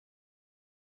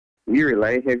We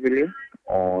rely heavily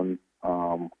on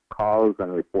calls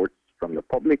and reports from the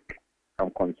public,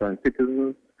 from concerned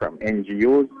citizens, from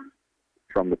NGOs,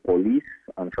 from the police,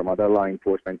 and from other law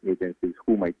enforcement agencies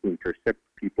who might intercept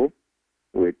people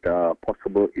with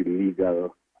possible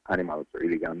illegal animals or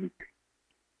illegal meat.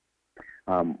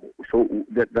 So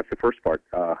that's the first part.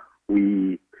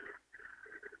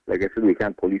 Like I said, we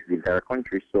can't police the entire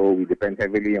country, so we depend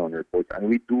heavily on reports, and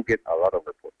we do get a lot of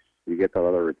reports. We get a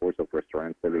lot of reports of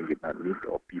restaurants selling Gibnut meat,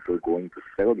 of people going to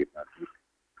sell Gibnut meat,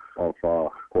 of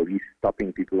police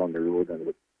stopping people on the road and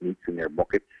with meats in their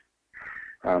buckets.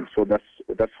 So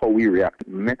that's how we react.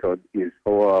 Method is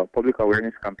our public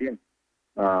awareness campaign.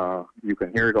 You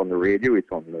can hear it on the radio.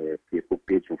 It's on the Facebook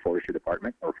page of Forest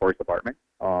Department.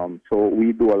 So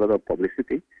we do a lot of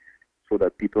publicity so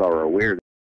that people are aware